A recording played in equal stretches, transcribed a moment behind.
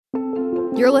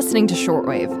You're listening to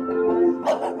Shortwave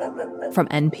from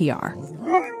NPR.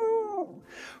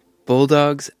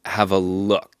 Bulldogs have a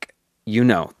look. You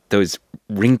know, those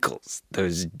wrinkles,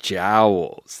 those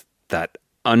jowls, that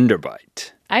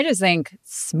underbite. I just think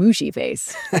smooshy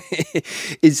face.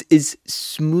 Is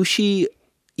smooshy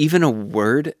even a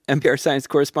word, NPR science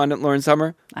correspondent Lauren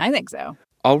Sommer? I think so.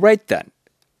 All right, then.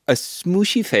 A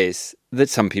smooshy face that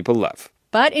some people love.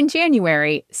 But in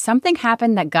January, something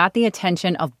happened that got the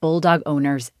attention of bulldog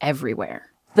owners everywhere.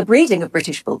 The breeding of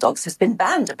British bulldogs has been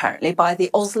banned, apparently, by the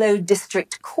Oslo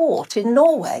District Court in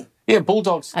Norway. Yeah,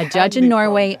 bulldogs. A judge in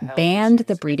Norway banned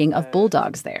the breeding of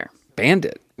bulldogs there. Banned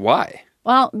it? Why?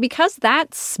 Well, because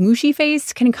that smooshy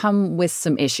face can come with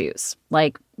some issues.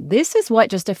 Like, this is what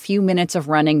just a few minutes of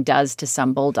running does to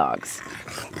some bulldogs.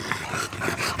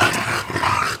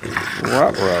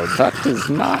 Ruh-roh, that does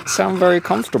not sound very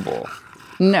comfortable.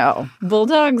 No,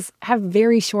 bulldogs have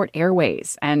very short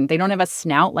airways, and they don't have a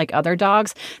snout like other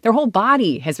dogs. Their whole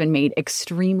body has been made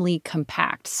extremely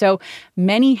compact. So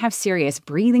many have serious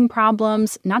breathing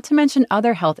problems, not to mention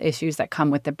other health issues that come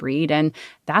with the breed, and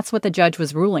that's what the judge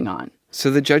was ruling on.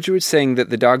 So the judge was saying that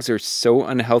the dogs are so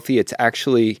unhealthy it's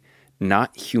actually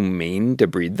not humane to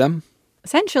breed them?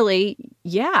 Essentially,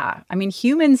 yeah. I mean,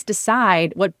 humans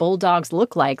decide what bulldogs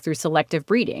look like through selective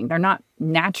breeding. They're not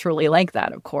naturally like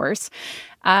that, of course.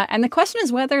 And the question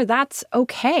is whether that's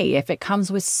okay if it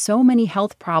comes with so many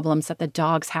health problems that the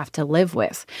dogs have to live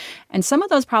with. And some of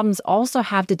those problems also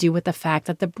have to do with the fact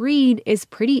that the breed is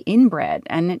pretty inbred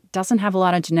and it doesn't have a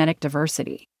lot of genetic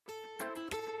diversity.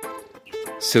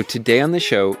 So today on the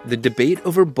show, the debate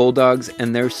over bulldogs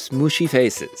and their smooshy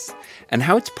faces, and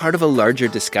how it's part of a larger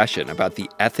discussion about the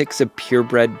ethics of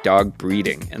purebred dog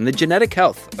breeding and the genetic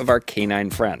health of our canine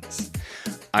friends.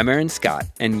 I'm Aaron Scott,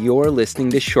 and you're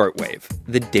listening to Shortwave,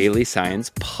 the daily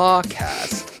science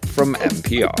podcast from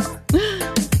NPR.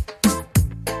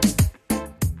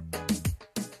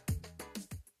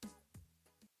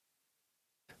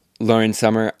 Lauren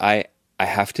Sommer, I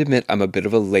have to admit I'm a bit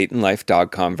of a late-in-life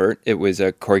dog convert. It was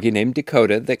a corgi named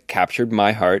Dakota that captured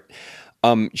my heart.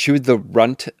 She was the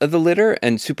runt of the litter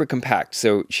and super compact,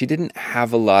 so she didn't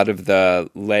have a lot of the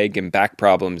leg and back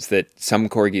problems that some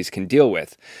corgis can deal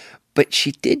with. But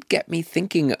she did get me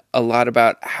thinking a lot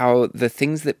about how the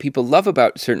things that people love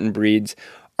about certain breeds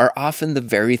are often the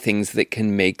very things that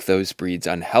can make those breeds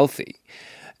unhealthy.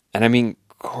 And I mean,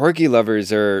 corgi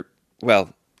lovers are,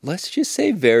 well, let's just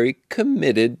say very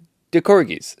committed to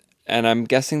corgis. And I'm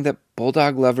guessing that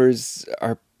bulldog lovers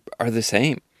are the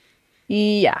same.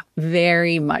 Yeah,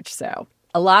 very much so.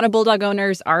 A lot of bulldog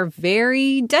owners are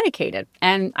very dedicated,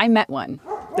 and I met one.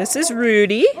 This is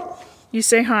Rudy. You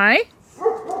say hi,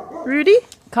 Rudy?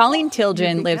 Colleen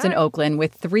Tilgen lives in Oakland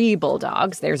with 3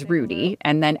 bulldogs. There's Rudy,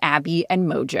 and then Abby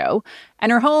and Mojo. And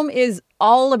her home is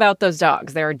all about those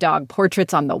dogs. There are dog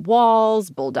portraits on the walls,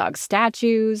 bulldog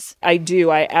statues. I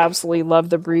do. I absolutely love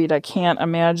the breed. I can't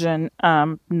imagine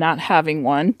not having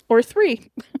one or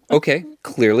 3. Okay,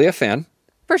 clearly a fan.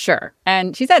 For sure.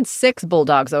 And she's had 6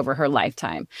 bulldogs over her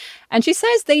lifetime. And she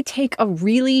says they take a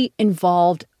really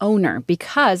involved owner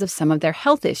because of some of their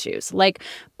health issues. Like,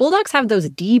 bulldogs have those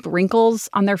deep wrinkles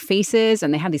on their faces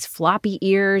and they have these floppy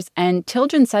ears. And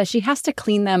Tilgen says she has to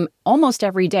clean them almost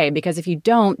every day because if you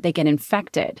don't, they get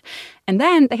infected. And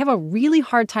then they have a really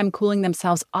hard time cooling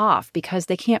themselves off because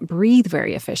they can't breathe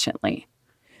very efficiently.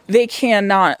 They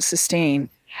cannot sustain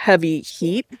heavy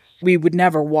heat. We would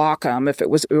never walk them if it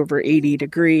was over 80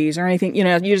 degrees or anything. You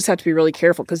know, you just have to be really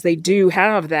careful because they do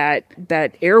have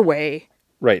that airway.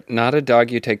 Right. Not a dog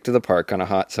you take to the park on a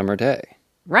hot summer day.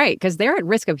 Right, because they're at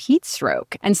risk of heat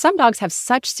stroke. And some dogs have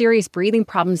such serious breathing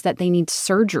problems that they need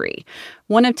surgery.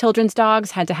 One of Tilgen's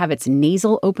dogs had to have its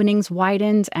nasal openings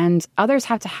widened, and others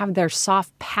have to have their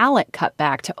soft palate cut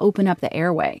back to open up the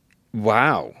airway.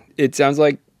 Wow. It sounds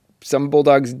like some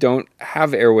bulldogs don't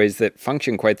have airways that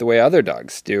function quite the way other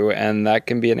dogs do, and that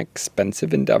can be an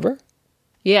expensive endeavor.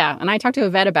 Yeah, and I talked to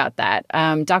a vet about that.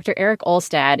 Dr. Eric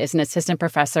Olstad is an assistant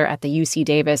professor at the UC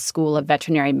Davis School of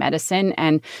Veterinary Medicine,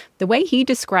 and the way he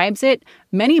describes it,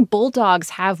 many bulldogs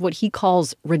have what he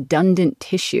calls redundant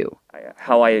tissue.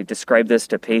 How I describe this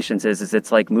to patients is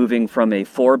it's like moving from a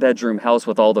 4-bedroom house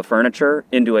with all the furniture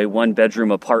into a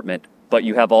 1-bedroom apartment, but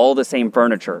you have all the same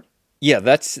furniture. Yeah,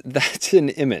 that's an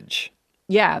image.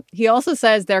 Yeah, he also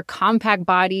says their compact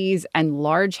bodies and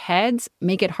large heads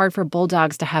make it hard for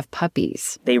bulldogs to have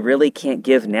puppies. They really can't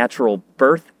give natural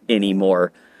birth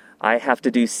anymore. I have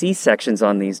to do C-sections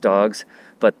on these dogs,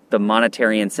 but the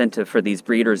monetary incentive for these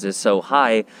breeders is so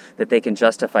high that they can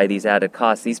justify these added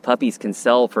costs. These puppies can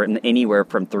sell for anywhere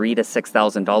from $3,000 to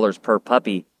 $6,000 per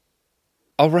puppy.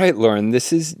 All right, Lauren,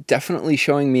 this is definitely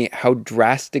showing me how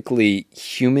drastically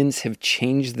humans have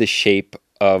changed the shape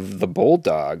of the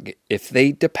bulldog if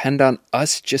they depend on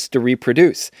us just to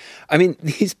reproduce. I mean,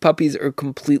 these puppies are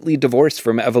completely divorced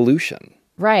from evolution.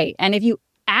 Right. And if you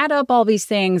add up all these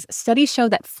things, studies show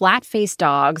that flat-faced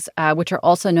dogs, which are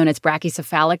also known as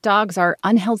brachycephalic dogs, are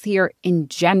unhealthier in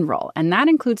general. And that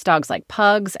includes dogs like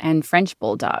pugs and French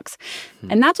bulldogs.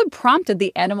 And that's what prompted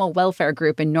the animal welfare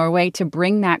group in Norway to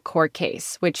bring that court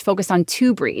case, which focused on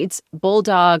two breeds,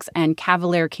 bulldogs and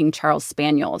Cavalier King Charles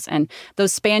Spaniels. And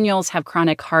those spaniels have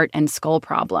chronic heart and skull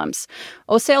problems.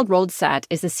 Åshild Rodseth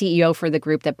is the CEO for the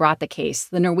group that brought the case,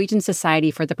 the Norwegian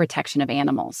Society for the Protection of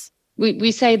Animals.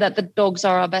 We say that the dogs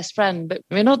are our best friend, but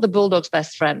we're not the bulldog's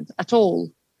best friend at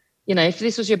all. You know, if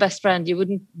this was your best friend, you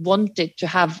wouldn't want it to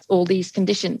have all these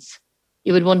conditions.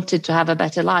 You would want it to have a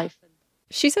better life.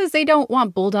 She says they don't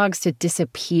want bulldogs to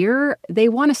disappear. They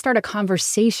want to start a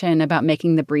conversation about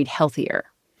making the breed healthier.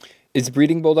 Is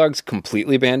breeding bulldogs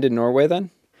completely banned in Norway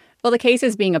then? Well, the case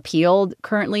is being appealed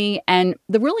currently, and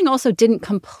the ruling also didn't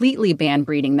completely ban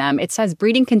breeding them. It says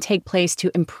breeding can take place to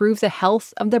improve the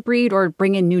health of the breed or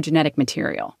bring in new genetic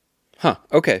material. Huh,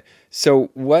 okay.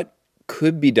 So what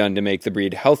could be done to make the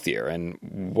breed healthier, and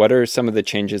what are some of the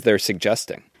changes they're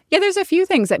suggesting? Yeah, there's a few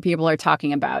things that people are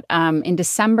talking about. In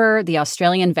December, the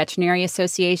Australian Veterinary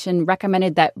Association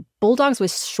recommended that bulldogs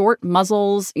with short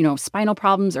muzzles, spinal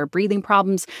problems or breathing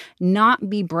problems,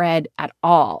 not be bred at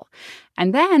all.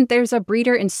 And then there's a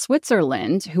breeder in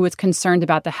Switzerland who was concerned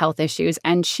about the health issues,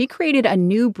 and she created a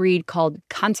new breed called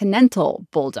Continental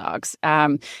Bulldogs.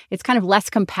 It's kind of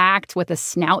less compact with a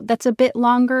snout that's a bit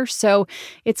longer, so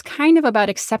it's kind of about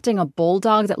accepting a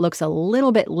bulldog that looks a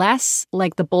little bit less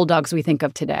like the bulldogs we think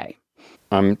of today.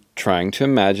 I'm trying to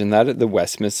imagine that at the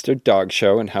Westminster Dog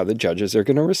Show and how the judges are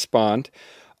going to respond.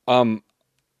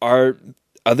 Are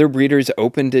other breeders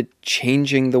open to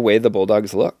changing the way the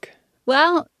bulldogs look?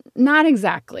 Well, not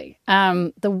exactly.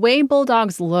 The way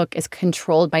bulldogs look is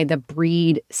controlled by the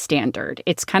breed standard.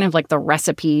 It's kind of like the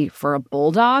recipe for a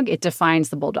bulldog. It defines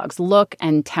the bulldog's look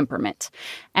and temperament.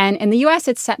 And in the U.S.,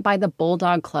 it's set by the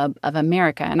Bulldog Club of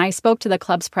America. And I spoke to the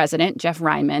club's president, Jeff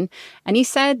Ryman, and he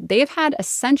said they've had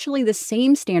essentially the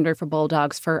same standard for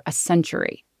bulldogs for a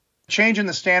century. Changing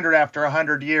the standard after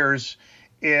 100 years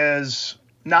is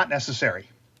not necessary.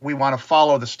 We want to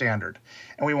follow the standard,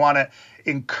 and we want to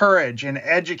encourage and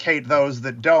educate those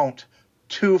that don't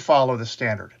to follow the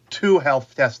standard, to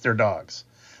health test their dogs.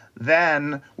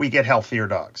 Then we get healthier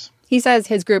dogs. He says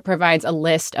his group provides a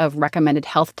list of recommended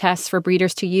health tests for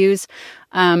breeders to use.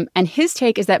 And his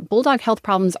take is that bulldog health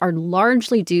problems are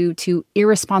largely due to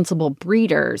irresponsible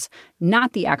breeders,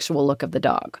 not the actual look of the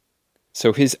dog.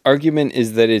 So his argument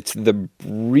is that it's the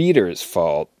breeder's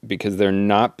fault because they're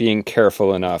not being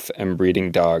careful enough and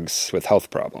breeding dogs with health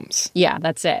problems. Yeah,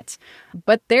 that's it.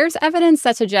 But there's evidence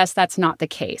that suggests that's not the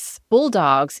case.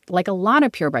 Bulldogs, like a lot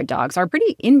of purebred dogs, are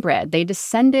pretty inbred. They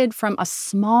descended from a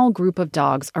small group of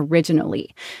dogs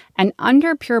originally. And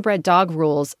under purebred dog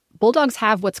rules, bulldogs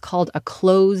have what's called a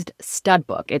closed stud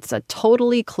book. It's a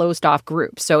totally closed-off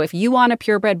group. So if you want a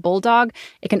purebred bulldog,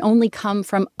 it can only come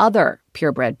from other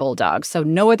purebred bulldogs. So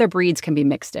no other breeds can be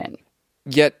mixed in.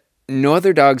 Yet no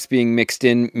other dogs being mixed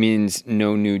in means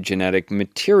no new genetic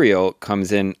material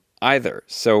comes in either.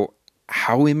 So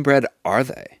how inbred are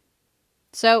they?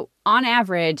 So, on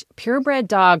average, purebred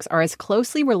dogs are as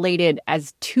closely related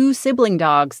as two sibling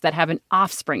dogs that have an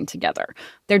offspring together.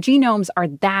 Their genomes are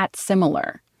that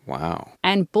similar. Wow.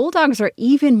 And bulldogs are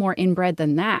even more inbred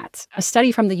than that. A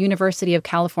study from the University of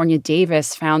California,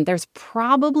 Davis found there's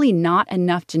probably not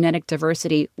enough genetic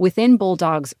diversity within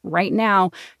bulldogs right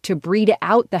now to breed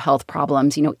out the health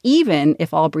problems, even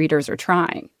if all breeders are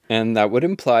trying. And that would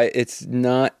imply it's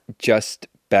not just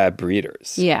bad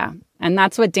breeders. Yeah. And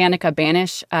that's what Danica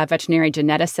Banish, a veterinary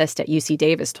geneticist at UC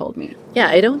Davis, told me. Yeah,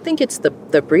 I don't think it's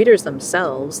the breeders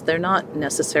themselves. They're not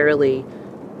necessarily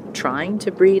trying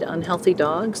to breed unhealthy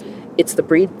dogs. It's the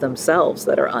breed themselves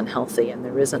that are unhealthy, and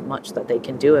there isn't much that they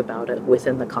can do about it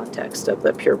within the context of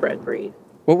the purebred breed.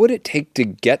 What would it take to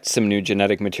get some new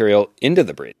genetic material into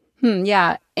the breed?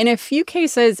 Yeah. In a few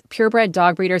cases, purebred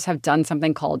dog breeders have done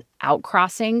something called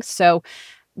outcrossing. So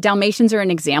Dalmatians are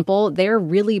an example. They're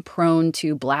really prone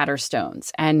to bladder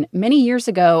stones. And many years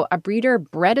ago, a breeder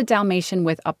bred a Dalmatian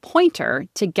with a pointer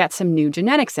to get some new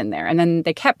genetics in there. And then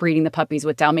they kept breeding the puppies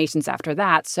with Dalmatians after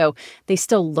that. So they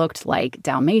still looked like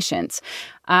Dalmatians.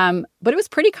 But it was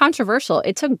pretty controversial.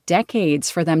 It took decades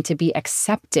for them to be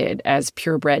accepted as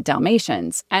purebred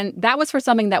Dalmatians. And that was for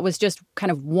something that was just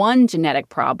kind of one genetic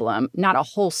problem, not a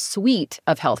whole suite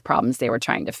of health problems they were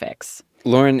trying to fix.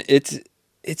 Lauren, it's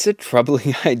It's a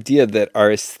troubling idea that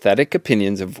our aesthetic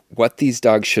opinions of what these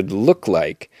dogs should look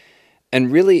like,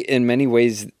 and really in many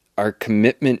ways our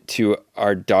commitment to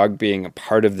our dog being a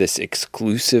part of this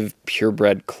exclusive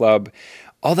purebred club,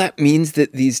 all that means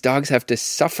that these dogs have to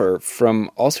suffer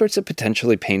from all sorts of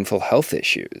potentially painful health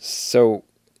issues. So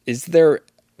is there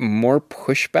more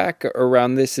pushback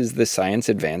around this as the science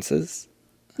advances?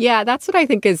 Yeah, that's what I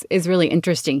think is really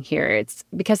interesting here. It's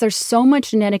because there's so much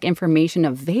genetic information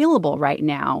available right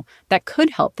now that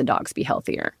could help the dogs be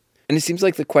healthier. And it seems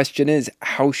like the question is,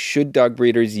 how should dog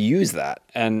breeders use that?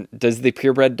 And does the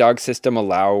purebred dog system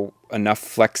allow enough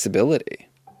flexibility?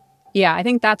 Yeah, I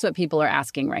think that's what people are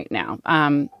asking right now.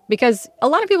 Because a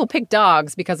lot of people pick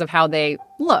dogs because of how they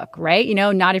look, right? You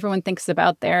know, not everyone thinks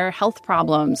about their health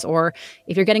problems, or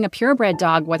if you're getting a purebred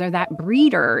dog, whether that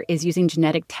breeder is using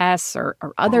genetic tests or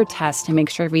other tests to make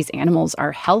sure these animals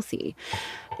are healthy.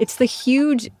 It's the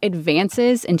huge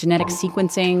advances in genetic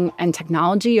sequencing and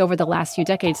technology over the last few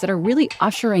decades that are really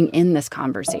ushering in this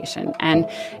conversation. And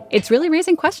it's really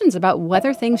raising questions about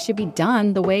whether things should be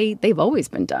done the way they've always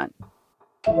been done.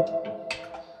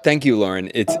 Thank you,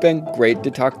 Lauren. It's been great to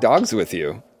talk dogs with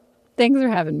you. Thanks for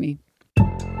having me.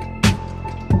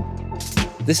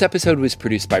 This episode was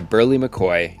produced by Burley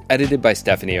McCoy, edited by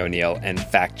Stephanie O'Neill, and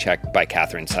fact-checked by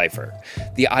Catherine Cipher.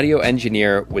 The audio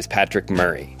engineer was Patrick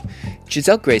Murray.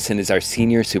 Giselle Grayson is our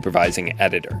senior supervising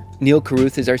editor. Neil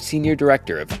Carruth is our senior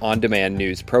director of on-demand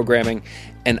news programming,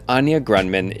 and Anya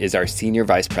Grunman is our senior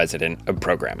vice president of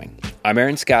programming. I'm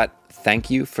Aaron Scott.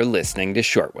 Thank you for listening to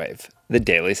Shortwave, the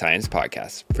daily science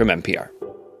podcast from NPR.